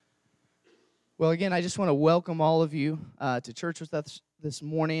Well, again, I just want to welcome all of you to church with us this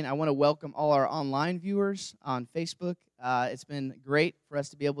morning. I want to welcome all our online viewers on Facebook. It's been great for us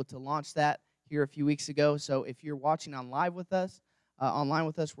to be able to launch that here a few weeks ago. So if you're watching online with us,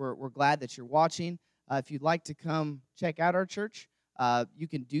 we're glad that you're watching. If you'd like to come check out our church, you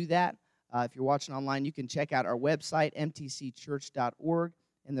can do that. If you're watching online, you can check out our website, mtcchurch.org,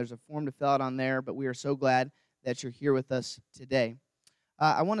 and there's a form to fill out on there. But we are so glad that you're here with us today.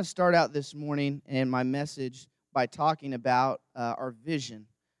 I want to start out this morning in my message by talking about our vision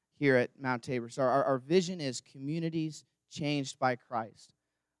here at Mount Tabor. So our vision is communities changed by Christ.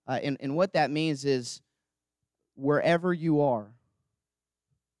 And what that means is wherever you are,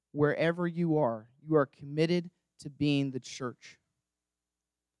 you are committed to being the church.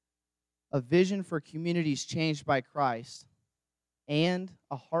 A vision for communities changed by Christ and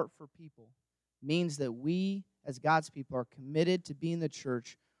a heart for people means that we as God's people are committed to being the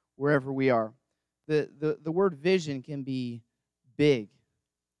church wherever we are. The word vision can be big.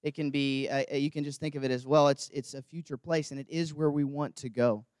 It can be, you can just think of it as, well, it's a future place, and it is where we want to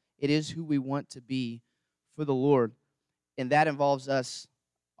go. It is who we want to be for the Lord, and that involves us,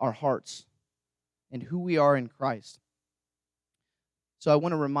 our hearts, and who we are in Christ. So I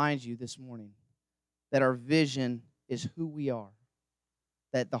want to remind you this morning that our vision is who we are,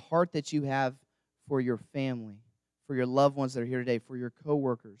 that the heart that you have for your family, for your loved ones that are here today, for your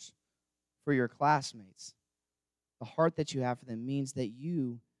coworkers, for your classmates. The heart that you have for them means that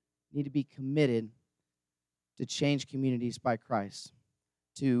you need to be committed to change communities by Christ,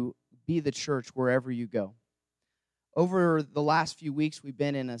 to be the church wherever you go. Over the last few weeks, we've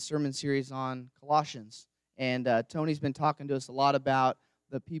been in a sermon series on Colossians, and Tony's been talking to us a lot about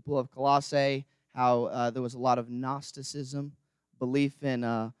the people of Colossae, how there was a lot of Gnosticism, belief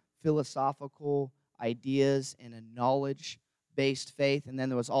in philosophical ideas and a knowledge-based faith. And then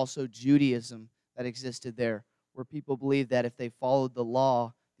there was also Judaism that existed there, where people believed that if they followed the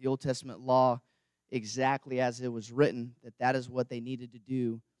law, the Old Testament law, exactly as it was written, that is what they needed to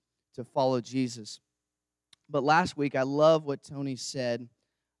do to follow Jesus. But last week, I love what Tony said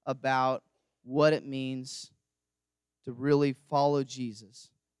about what it means to really follow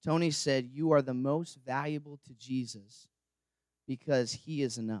Jesus. Tony said, you are the most valuable to Jesus because he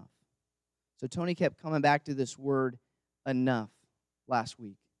is enough. So Tony kept coming back to this word, enough, last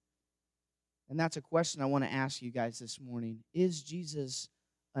week. And that's a question I want to ask you guys this morning. Is Jesus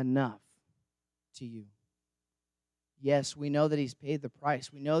enough to you? Yes, we know that he's paid the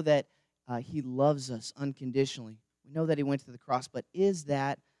price. We know that he loves us unconditionally. We know that he went to the cross, but is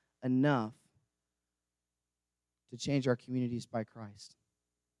that enough to change our communities by Christ?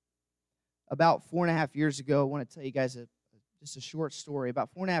 About 4.5 years ago, I want to tell you guys just a short story.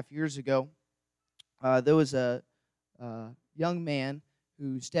 About 4.5 years ago, there was a young man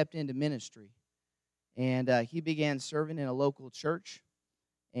who stepped into ministry, and he began serving in a local church,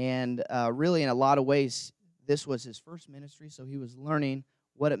 and really in a lot of ways, this was his first ministry, so he was learning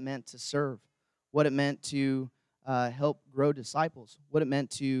what it meant to serve, what it meant to help grow disciples, what it meant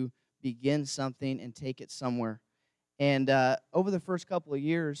to begin something and take it somewhere. And over the first couple of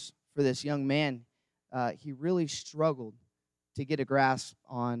years for this young man, he really struggled to get a grasp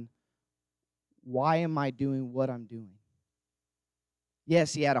on, why am I doing what I'm doing?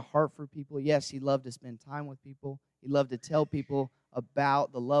 Yes, he had a heart for people. Yes, he loved to spend time with people. He loved to tell people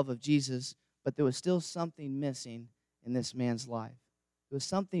about the love of Jesus, but there was still something missing in this man's life. There was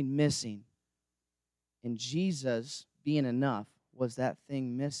something missing, and Jesus being enough was that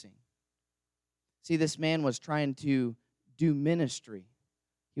thing missing. See, this man was trying to do ministry.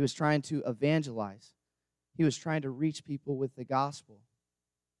 He was trying to evangelize. He was trying to reach people with the gospel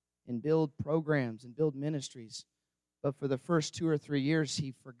and build programs and build ministries. But for the first 2 or 3 years,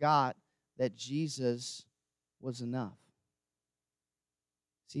 he forgot that Jesus was enough.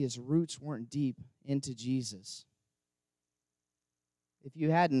 See, his roots weren't deep into Jesus. If you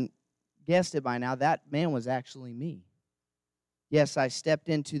hadn't guessed it by now, that man was actually me. Yes, I stepped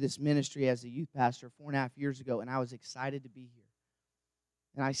into this ministry as a youth pastor 4.5 years ago, and I was excited to be here.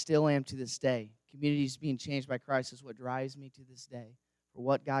 And I still am to this day. Communities being changed by Christ is what drives me to this day, for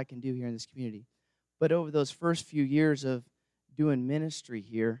what God can do here in this community. But over those first few years of doing ministry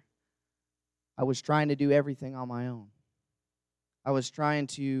here, I was trying to do everything on my own. I was trying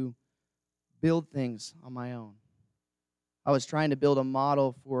to build things on my own. I was trying to build a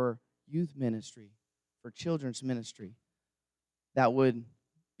model for youth ministry, for children's ministry, that would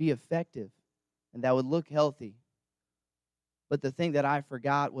be effective and that would look healthy. But the thing that I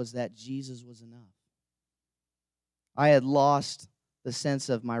forgot was that Jesus was enough. I had lost the sense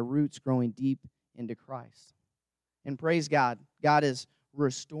of my roots growing deep into Christ. And praise God, God is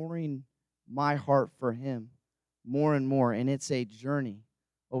restoring my heart for him more and more, and it's a journey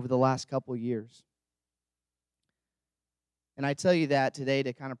over the last couple years. And I tell you that today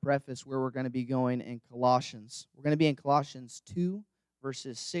to kind of preface where we're going to be going in Colossians. We're going to be in Colossians 2,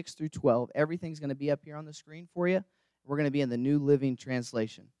 verses 6 through 12. Everything's going to be up here on the screen for you. We're going to be in the New Living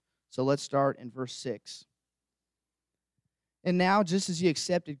Translation. So let's start in verse 6. And now, just as you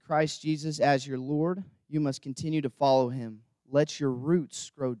accepted Christ Jesus as your Lord, you must continue to follow him. Let your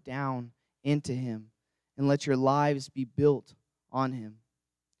roots grow down into him, and let your lives be built on him.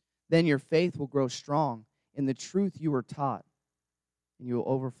 Then your faith will grow strong in the truth you were taught, and you will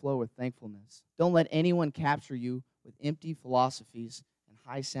overflow with thankfulness. Don't let anyone capture you with empty philosophies and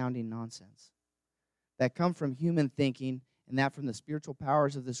high-sounding nonsense that come from human thinking and that from the spiritual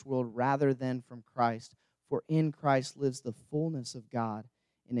powers of this world rather than from Christ. For in Christ lives the fullness of God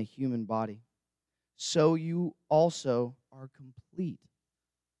in a human body. So you also are complete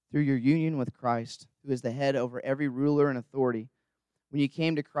through your union with Christ, who is the head over every ruler and authority. When you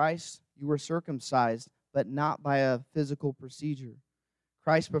came to Christ, you were circumcised, but not by a physical procedure.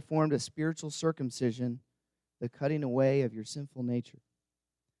 Christ performed a spiritual circumcision, the cutting away of your sinful nature.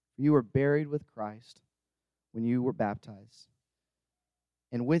 You were buried with Christ when you were baptized,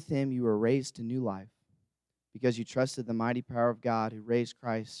 and with him you were raised to new life, because you trusted the mighty power of God who raised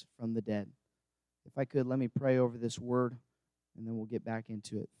Christ from the dead. If I could, let me pray over this word, and then we'll get back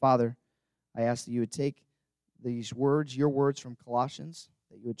into it. Father, I ask that you would take these words, your words from Colossians,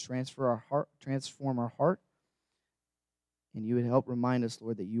 that you would transform our heart, and you would help remind us,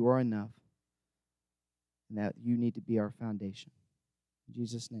 Lord, that you are enough and that you need to be our foundation. In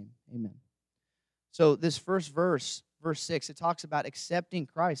Jesus' name, amen. So this first verse, verse 6, it talks about accepting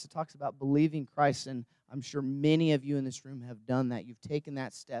Christ. It talks about believing Christ, and I'm sure many of you in this room have done that. You've taken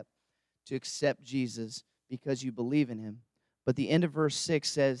that step to accept Jesus because you believe in him. But the end of verse 6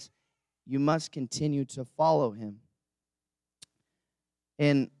 says, you must continue to follow him.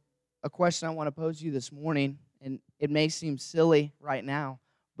 And a question I want to pose to you this morning, and it may seem silly right now,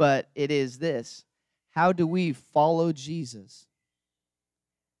 but it is this. How do we follow Jesus?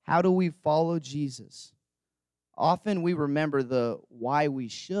 How do we follow Jesus? Often we remember the why we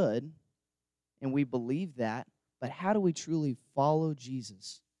should, and we believe that, but how do we truly follow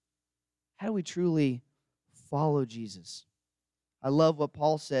Jesus? How do we truly follow Jesus? I love what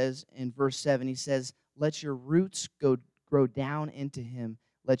Paul says in verse 7. He says, let your roots grow down into him.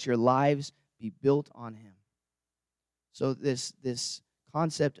 Let your lives be built on him. So this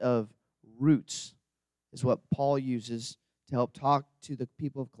concept of roots is what Paul uses to help talk to the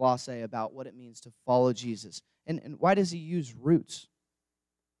people of Colossae about what it means to follow Jesus. And why does he use roots?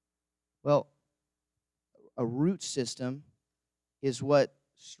 Well, a root system is what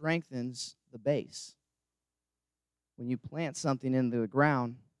strengthens the base. When you plant something into the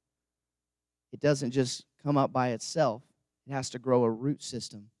ground, it doesn't just come up by itself. It has to grow a root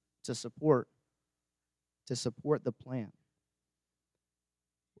system to support the plant.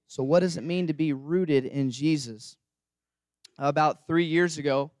 So what does it mean to be rooted in Jesus? About 3 years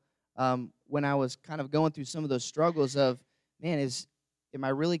ago, when I was kind of going through some of those struggles of, man, am I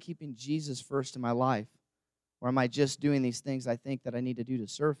really keeping Jesus first in my life? Or am I just doing these things I think that I need to do to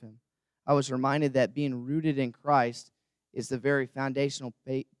serve him? I was reminded that being rooted in Christ is the very foundational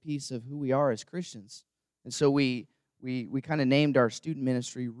piece of who we are as Christians. And so we kind of named our student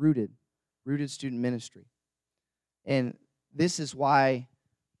ministry Rooted Student Ministry. And this is why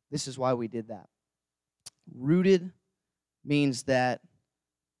we did that. Rooted means that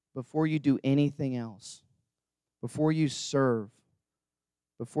before you do anything else, before you serve,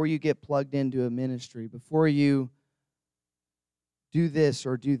 before you get plugged into a ministry, before you do this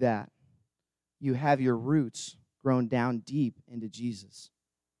or do that, you have your roots grown down deep into Jesus.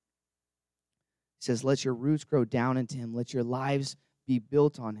 He says, let your roots grow down into him. Let your lives be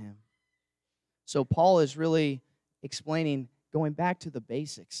built on him. So Paul is really explaining, going back to the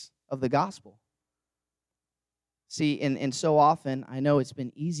basics of the gospel. See, and so often, I know it's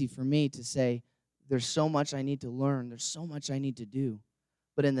been easy for me to say, there's so much I need to learn, there's so much I need to do.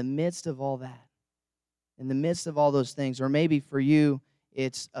 But in the midst of all that, in the midst of all those things, or maybe for you,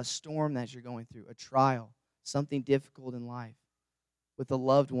 it's a storm that you're going through, a trial, something difficult in life with a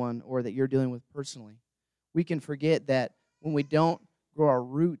loved one or that you're dealing with personally. We can forget that when we don't grow our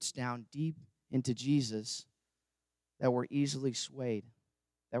roots down deep into Jesus, that we're easily swayed,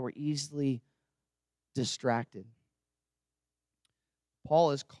 that we're easily distracted.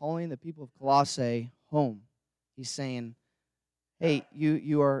 Paul is calling the people of Colossae home. He's saying, hey,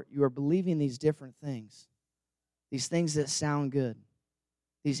 you are believing these different things, these things that sound good,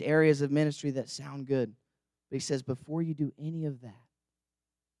 these areas of ministry that sound good. But he says, before you do any of that,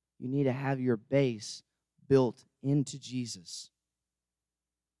 You need to have your base built into Jesus.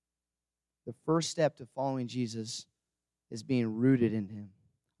 The first step to following Jesus is being rooted in him.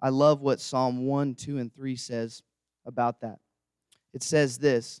 I love what Psalm 1, 2, and 3 says about that. It says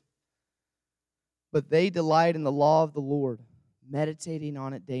this, "But they delight in the law of the Lord, meditating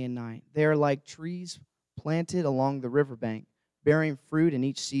on it day and night. They are like trees planted along the riverbank, bearing fruit in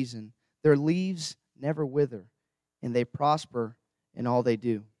each season. Their leaves never wither, and they prosper in all they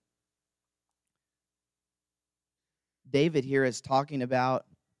do." David here is talking about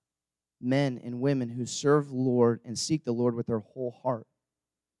men and women who serve the Lord and seek the Lord with their whole heart.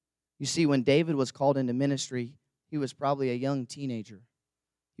 You see, when David was called into ministry, he was probably a young teenager.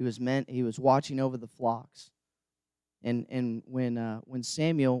 He was watching over the flocks. And when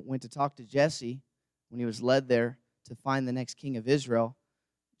Samuel went to talk to Jesse, when he was led there to find the next king of Israel,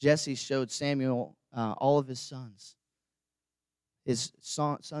 Jesse showed Samuel all of his sons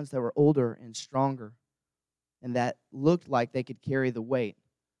that were older and stronger, and that looked like they could carry the weight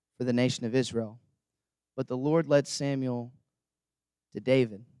for the nation of Israel. But the Lord led Samuel to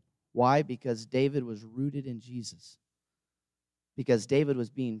David. Why? Because David was rooted in Jesus. Because David was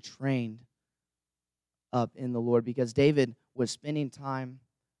being trained up in the Lord. Because David was spending time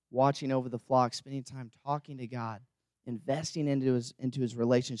watching over the flock, spending time talking to God, investing into his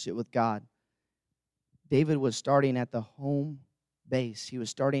relationship with God. David was starting at the home base. He was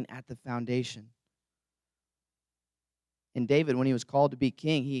starting at the foundation. And David, when he was called to be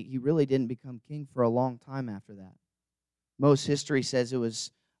king, he really didn't become king for a long time after that. Most history says it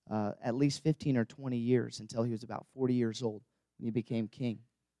was at least 15 or 20 years until he was about 40 years old when he became king.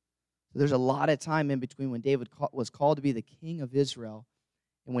 So there's a lot of time in between when David was called to be the king of Israel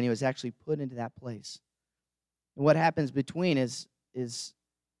and when he was actually put into that place. And what happens between is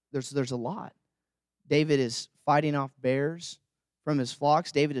there's a lot. David is fighting off bears from his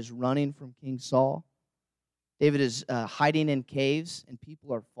flocks. David is running from King Saul. David is hiding in caves, and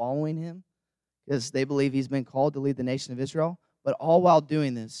people are following him because they believe he's been called to lead the nation of Israel. But all while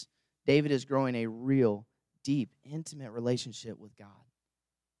doing this, David is growing a real, deep, intimate relationship with God.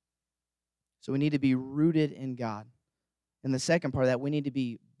 So we need to be rooted in God. And the second part of that, we need to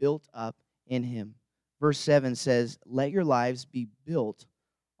be built up in him. Verse 7 says, "Let your lives be built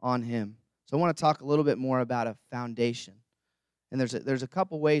on him." So I want to talk a little bit more about a foundation. And there's a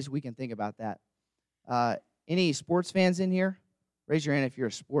couple ways we can think about that. Any sports fans in here? Raise your hand if you're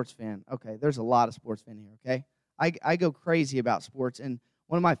a sports fan. Okay, there's a lot of sports fans here, okay? I go crazy about sports, and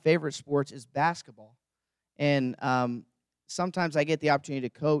one of my favorite sports is basketball. And sometimes I get the opportunity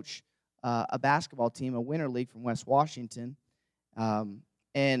to coach a basketball team, a winter league from West Washington.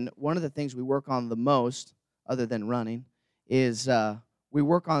 And one of the things we work on the most, other than running, is we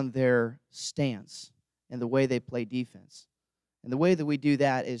work on their stance and the way they play defense. And the way that we do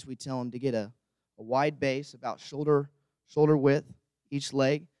that is we tell them to get a wide base, about shoulder width, each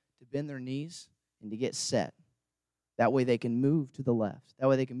leg, to bend their knees and to get set. That way they can move to the left. That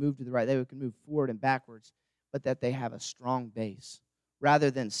way they can move to the right. They can move forward and backwards, but that they have a strong base. Rather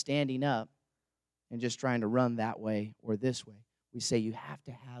than standing up and just trying to run that way or this way, we say you have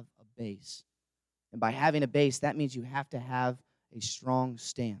to have a base. And by having a base, that means you have to have a strong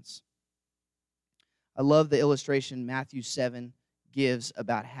stance. I love the illustration Matthew 7 gives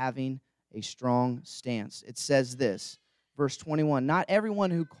about having a strong stance. It says this, verse 21, "Not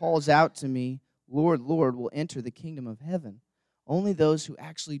everyone who calls out to me, 'Lord, Lord,' will enter the kingdom of heaven. Only those who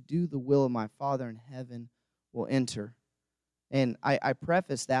actually do the will of my Father in heaven will enter." And I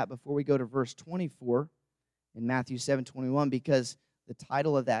preface that before we go to verse 24 in Matthew 7:21, because the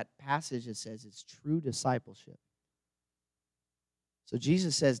title of that passage, it says it's true discipleship. So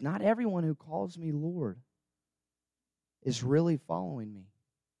Jesus says, not everyone who calls me Lord is really following me.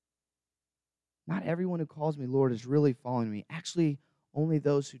 Not everyone who calls me Lord is really following me. Actually, only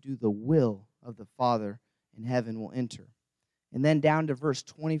those who do the will of the Father in heaven will enter. And then down to verse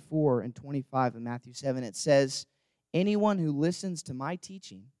 24 and 25 of Matthew 7, it says, "Anyone who listens to my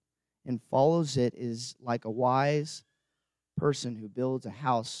teaching and follows it is like a wise person who builds a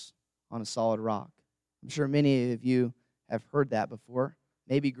house on a solid rock." I'm sure many of you have heard that before,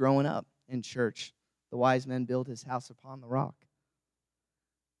 maybe growing up in church. The wise man built his house upon the rock.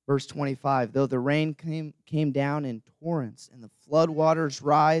 Verse 25, "Though the rain came down in torrents and the flood waters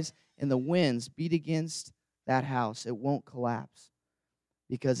rise and the winds beat against that house, it won't collapse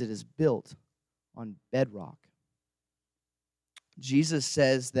because it is built on bedrock." Jesus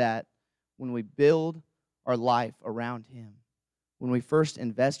says that when we build our life around him, when we first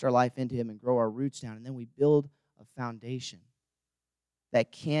invest our life into him and grow our roots down, and then we build a foundation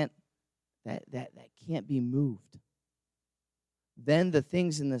that can't be moved. then the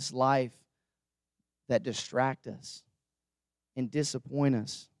things in this life that distract us and disappoint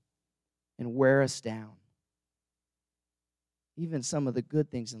us and wear us down, even some of the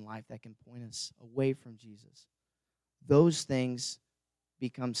good things in life that can point us away from Jesus, those things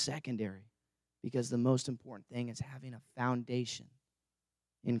become secondary because the most important thing is having a foundation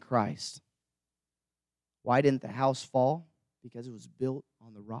in Christ. Why didn't the house fall? Because it was built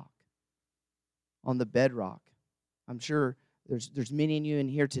on the rock, on the bedrock. I'm sure there's many of you in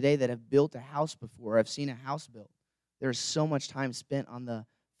here today that have built a house before. I've seen a house built. There's so much time spent on the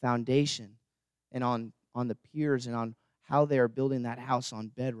foundation and on the piers and on how they are building that house on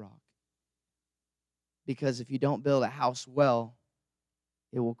bedrock. Because if you don't build a house well,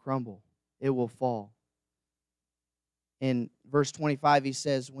 it will crumble. It will fall. In verse 25, he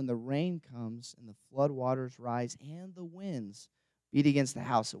says, when the rain comes and the flood waters rise and the winds beat against the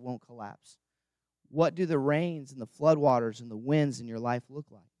house, it won't collapse. What do the rains and the flood waters and the winds in your life look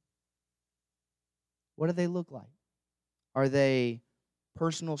like? What do they look like? Are they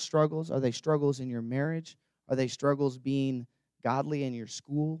personal struggles? Are they struggles in your marriage? Are they struggles being godly in your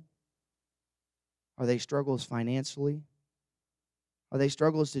school? Are they struggles financially? Are they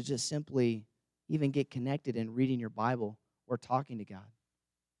struggles to just simply even get connected in reading your Bible or talking to God?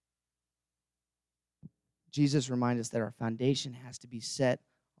 Jesus reminds us that our foundation has to be set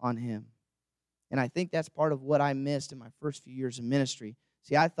on Him. And I think that's part of what I missed in my first few years of ministry.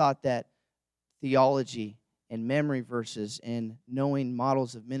 See, I thought that theology and memory verses and knowing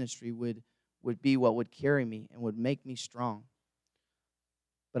models of ministry would be what would carry me and would make me strong.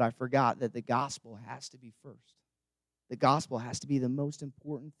 But I forgot that the gospel has to be first. The gospel has to be the most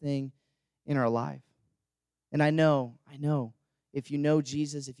important thing in our life. And I know, if you know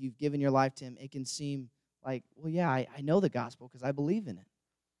Jesus, if you've given your life to Him, it can seem like, well, yeah, I know the gospel because I believe in it.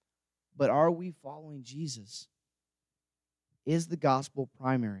 But are we following Jesus? Is the gospel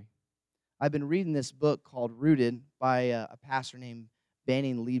primary? I've been reading this book called Rooted by a pastor named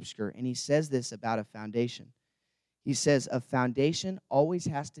Banning Liebscher, and he says this about a foundation. He says, a foundation always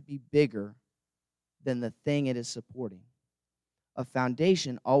has to be bigger than the thing it is supporting. A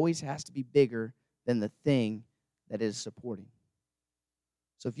foundation always has to be bigger than the thing that it is supporting.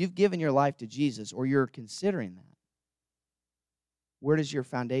 So if you've given your life to Jesus or you're considering that, where does your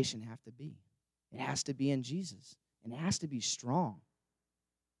foundation have to be? It has to be in Jesus. It has to be strong.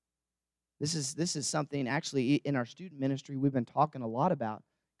 This is something actually in our student ministry we've been talking a lot about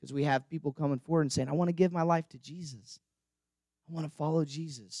because we have people coming forward and saying, I want to give my life to Jesus. I want to follow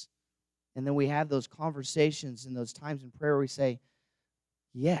Jesus. And then we have those conversations and those times in prayer where we say,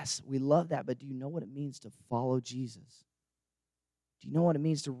 yes, we love that, but do you know what it means to follow Jesus? Do you know what it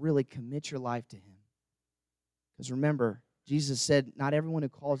means to really commit your life to Him? Because remember, Jesus said, not everyone who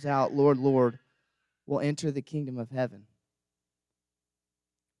calls out, Lord, Lord, will enter the kingdom of heaven.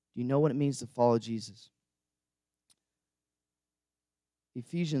 Do you know what it means to follow Jesus?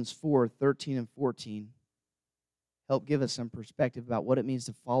 Ephesians 4:13 and 14 help give us some perspective about what it means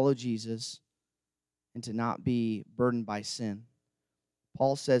to follow Jesus and to not be burdened by sin.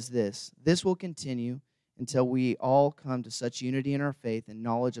 Paul says this will continue until we all come to such unity in our faith and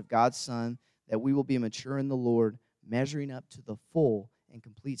knowledge of God's Son that we will be mature in the Lord, measuring up to the full and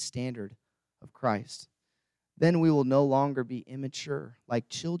complete standard of Christ. Then we will no longer be immature like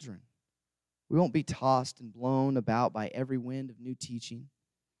children. We won't be tossed and blown about by every wind of new teaching.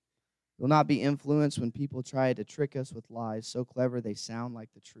 We will not be influenced when people try to trick us with lies so clever they sound like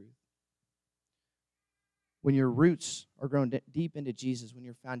the truth. When your roots are grown deep into Jesus, when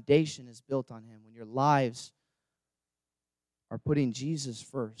your foundation is built on Him, when your lives are putting Jesus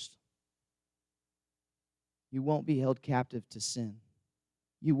first, you won't be held captive to sin.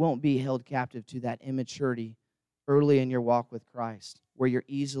 You won't be held captive to that immaturity early in your walk with Christ, where you're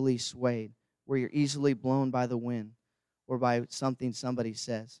easily swayed, where you're easily blown by the wind or by something somebody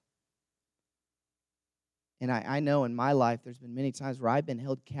says. And I know in my life there's been many times where I've been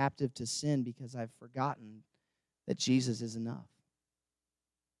held captive to sin because I've forgotten that Jesus is enough.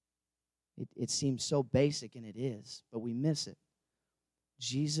 It seems so basic, and it is, but we miss it.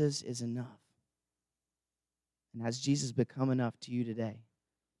 Jesus is enough. And has Jesus become enough to you today?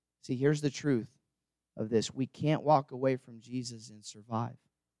 See, here's the truth of this. We can't walk away from Jesus and survive.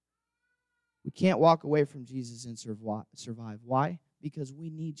 We can't walk away from Jesus and survive. Why? Because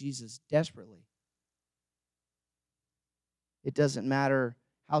we need Jesus desperately. It doesn't matter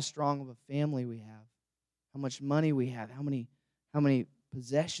how strong of a family we have, how much money we have, how many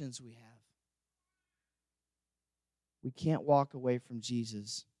possessions we have. We can't walk away from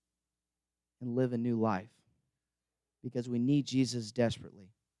Jesus and live a new life because we need Jesus desperately.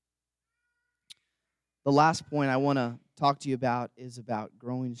 The last point I want to talk to you about is about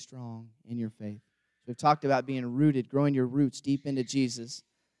growing strong in your faith. So we've talked about being rooted, growing your roots deep into Jesus,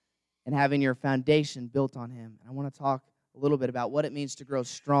 and having your foundation built on Him. And I want to talk a little bit about what it means to grow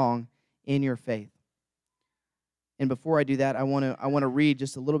strong in your faith. And before I do that, I want to read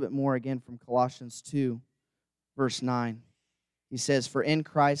just a little bit more again from Colossians 2, verse 9. He says, "For in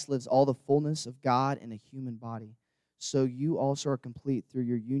Christ lives all the fullness of God in a human body. So you also are complete through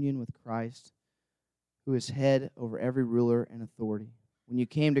your union with Christ, who is head over every ruler and authority. When you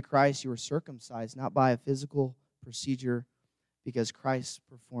came to Christ, you were circumcised, not by a physical procedure, because Christ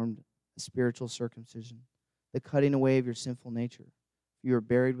performed a spiritual circumcision, the cutting away of your sinful nature. You were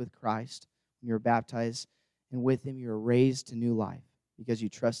buried with Christ when you were baptized, and with Him you were raised to new life, because you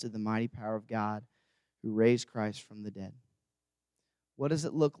trusted the mighty power of God who raised Christ from the dead." What does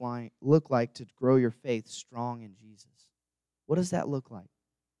it look like to grow your faith strong in Jesus? What does that look like?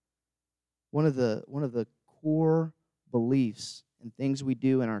 One of the core beliefs and things we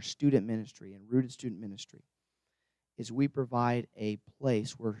do in our student ministry and rooted student ministry is we provide a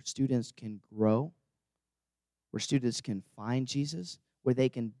place where students can grow, where students can find Jesus, where they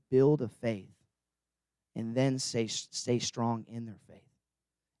can build a faith, and then stay strong in their faith.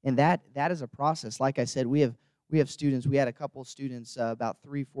 And that is a process. Like I said, we have students. We had a couple students about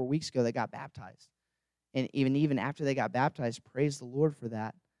 3-4 weeks ago that got baptized. And even after they got baptized, praise the Lord for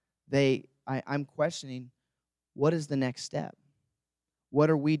that. I'm questioning, what is the next step? What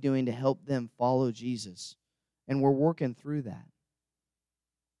are we doing to help them follow Jesus? And we're working through that.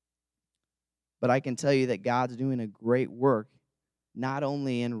 But I can tell you that God's doing a great work, not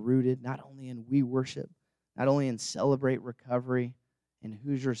only in Rooted, not only in We Worship, not only in Celebrate Recovery and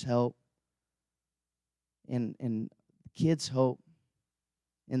Hoosiers Help and Kids Hope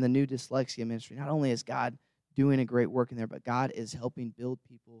and the new dyslexia ministry. Not only is God doing a great work in there, but God is helping build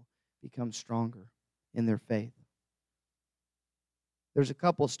people become stronger in their faith. There's a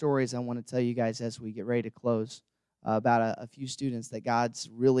couple stories I want to tell you guys as we get ready to close about a few students that God's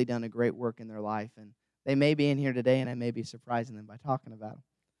really done a great work in their life. And they may be in here today, and I may be surprising them by talking about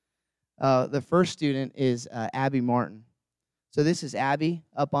them. The first student is Abby Martin. So this is Abby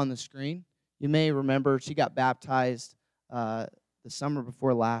up on the screen. You may remember she got baptized the summer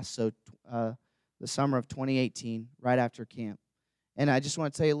before last, so the summer of 2018, right after camp. And I just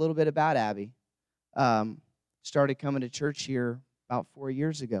want to tell you a little bit about Abby. Started coming to church here about 4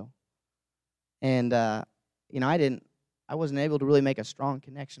 years ago. And, I wasn't able to really make a strong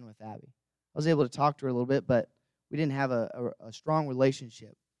connection with Abby. I was able to talk to her a little bit, but we didn't have a strong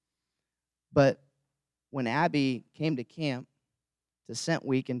relationship. But when Abby came to camp, to Sent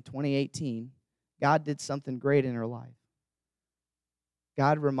Week in 2018, God did something great in her life.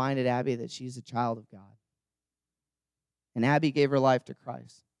 God reminded Abby that she's a child of God. And Abby gave her life to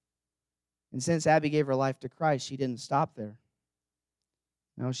Christ. And since Abby gave her life to Christ, she didn't stop there.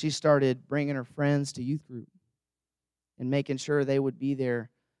 No, she started bringing her friends to youth group and making sure they would be there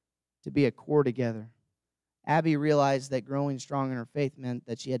to be a core together. Abby realized that growing strong in her faith meant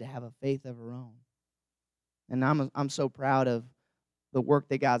that she had to have a faith of her own. And I'm so proud of the work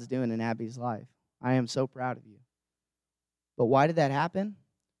that God's doing in Abby's life. I am so proud of you. But why did that happen?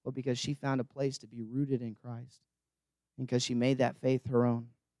 Well, because she found a place to be rooted in Christ and because she made that faith her own.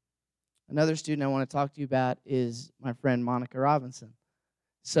 Another student I want to talk to you about is my friend Monica Robinson.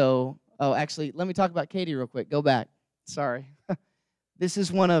 So, actually, let me talk about Katie real quick. Go back. Sorry. This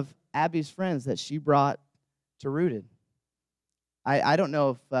is one of Abby's friends that she brought to Rooted. I don't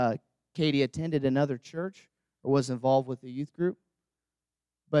know if Katie attended another church or was involved with the youth group,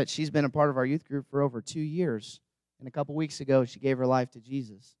 but she's been a part of our youth group for over 2 years. And a couple weeks ago, she gave her life to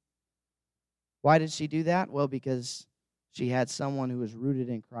Jesus. Why did she do that? Well, because she had someone who was rooted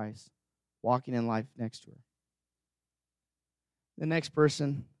in Christ, walking in life next to her. The next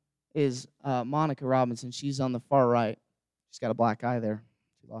person is Monica Robinson. She's on the far right. She's got a black eye there.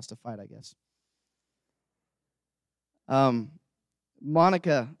 She lost a fight, I guess.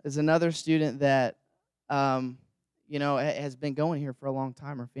 Monica is another student that, has been going here for a long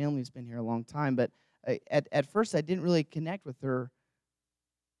time. Her family's been here a long time. But at first, I didn't really connect with her,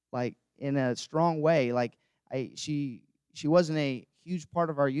 like, in a strong way. Like, she wasn't a huge part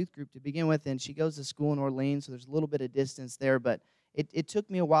of our youth group to begin with, and she goes to school in Orleans, so there's a little bit of distance there. But it took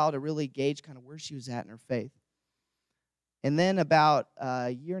me a while to really gauge kind of where she was at in her faith. And then about a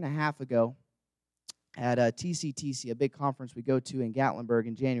year and a half ago, at TCTC, a big conference we go to in Gatlinburg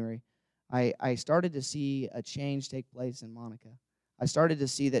in January, I started to see a change take place in Monica. I started to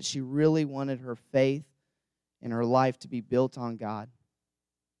see that she really wanted her faith and her life to be built on God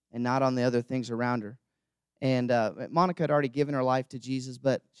and not on the other things around her. And Monica had already given her life to Jesus,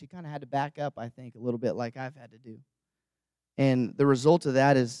 but she kind of had to back up, I think, a little bit like I've had to do. And the result of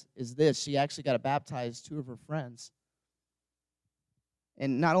that is this. She actually got to baptize 2 of her friends.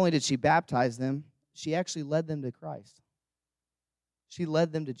 And not only did she baptize them, she actually led them to Christ. She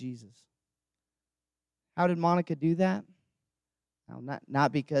led them to Jesus. How did Monica do that? Now,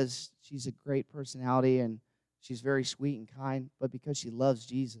 not because she's a great personality and she's very sweet and kind, but because she loves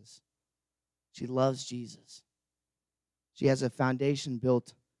Jesus. She loves Jesus. She has a foundation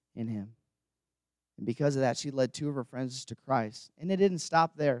built in him. And because of that, she led 2 of her friends to Christ. And it didn't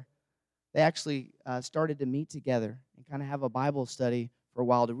stop there. They actually started to meet together and kind of have a Bible study for a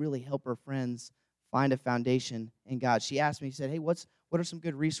while to really help her friends find a foundation in God. She asked me, she said, hey, what are some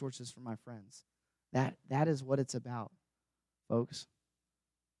good resources for my friends? That is what it's about, folks.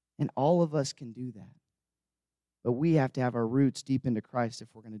 And all of us can do that. But we have to have our roots deep into Christ if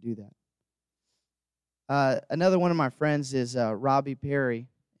we're going to do that. Another one of my friends is Robbie Perry,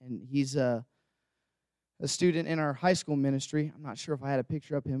 and he's a student in our high school ministry. I'm not sure if I had a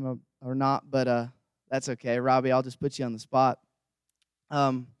picture of him or not, but that's okay. Robbie, I'll just put you on the spot.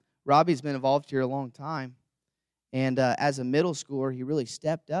 Robbie's been involved here a long time, and as a middle schooler, he really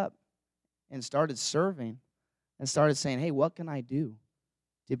stepped up and started serving and started saying, hey, what can I do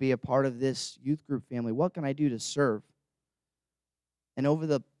to be a part of this youth group family? What can I do to serve? And over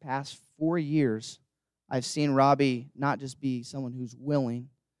the past 4 years, I've seen Robbie not just be someone who's willing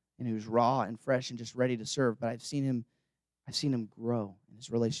and who's raw and fresh and just ready to serve, but I've seen him grow in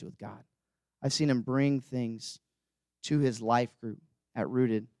his relationship with God. I've seen him bring things to his life group at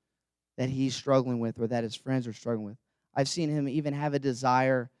Rooted that he's struggling with or that his friends are struggling with. I've seen him even have a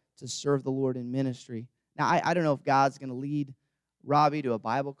desire to serve the Lord in ministry. Now, I don't know if God's going to lead Robbie to a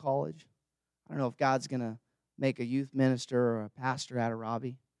Bible college. I don't know if God's going to make a youth minister or a pastor out of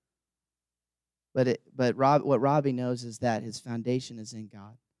Robbie. But what Robbie knows is that his foundation is in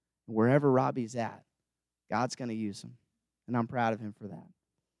God. And wherever Robbie's at, God's going to use him. And I'm proud of him for that.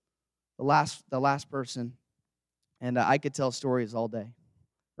 The last person, and I could tell stories all day.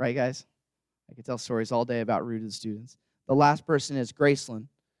 Right, guys? I could tell stories all day about Rooted students. The last person is Graceland.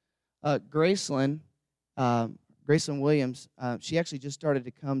 Graceland Williams, she actually just started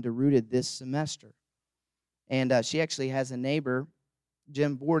to come to Rooted this semester. And she actually has a neighbor,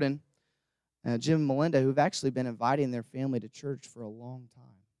 Jim Borden, Jim and Melinda, who've actually been inviting their family to church for a long time.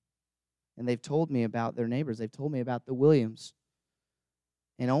 And they've told me about their neighbors. They've told me about the Williams.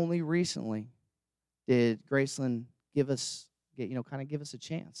 And only recently did Graceland give us a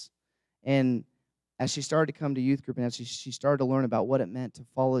chance. And as she started to come to youth group and as she started to learn about what it meant to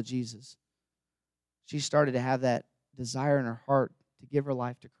follow Jesus, she started to have that desire in her heart to give her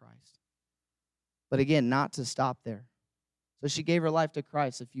life to Christ. But again, not to stop there. So she gave her life to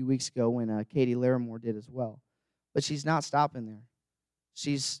Christ a few weeks ago when Katie Larimore did as well. But she's not stopping there.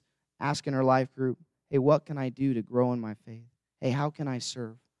 She's asking her life group, hey, what can I do to grow in my faith? Hey, how can I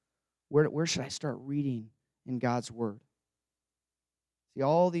serve? Where should I start reading in God's Word? See,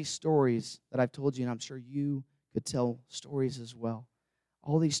 all these stories that I've told you, and I'm sure you could tell stories as well.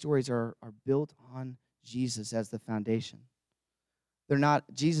 All these stories are built on Jesus as the foundation.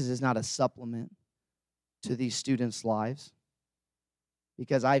 Jesus is not a supplement to these students' lives.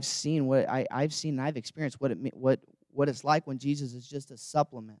 Because I've seen I've experienced what it's like when Jesus is just a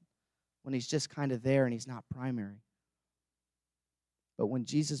supplement, when he's just kind of there and he's not primary. But when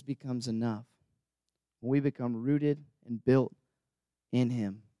Jesus becomes enough, when we become rooted and built in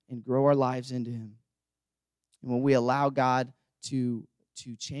him and grow our lives into him, and when we allow God to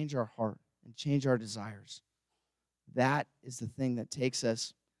change our heart and change our desires, that is the thing that takes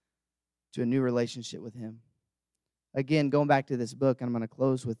us to a new relationship with him. Again, going back to this book, and I'm going to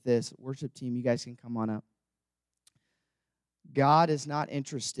close with this. Worship team, you guys can come on up. God is not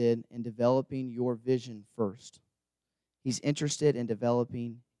interested in developing your vision first. He's interested in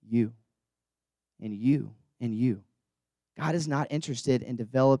developing you and you and you. God is not interested in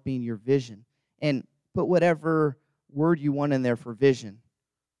developing your vision. And put whatever word you want in there for vision.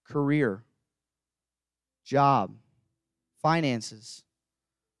 Career, job, finances,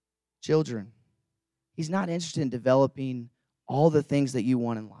 children. He's not interested in developing all the things that you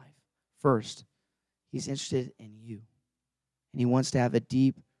want in life. First, he's interested in you. And he wants to have a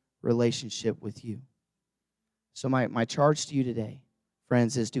deep relationship with you. So my charge to you today,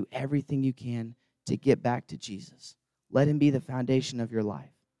 friends, is do everything you can to get back to Jesus. Let him be the foundation of your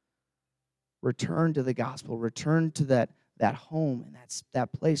life. Return to the gospel. Return to that home and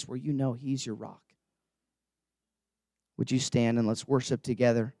that place where you know he's your rock. Would you stand and let's worship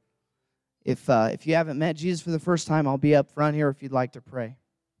together? If you haven't met Jesus for the first time, I'll be up front here if you'd like to pray.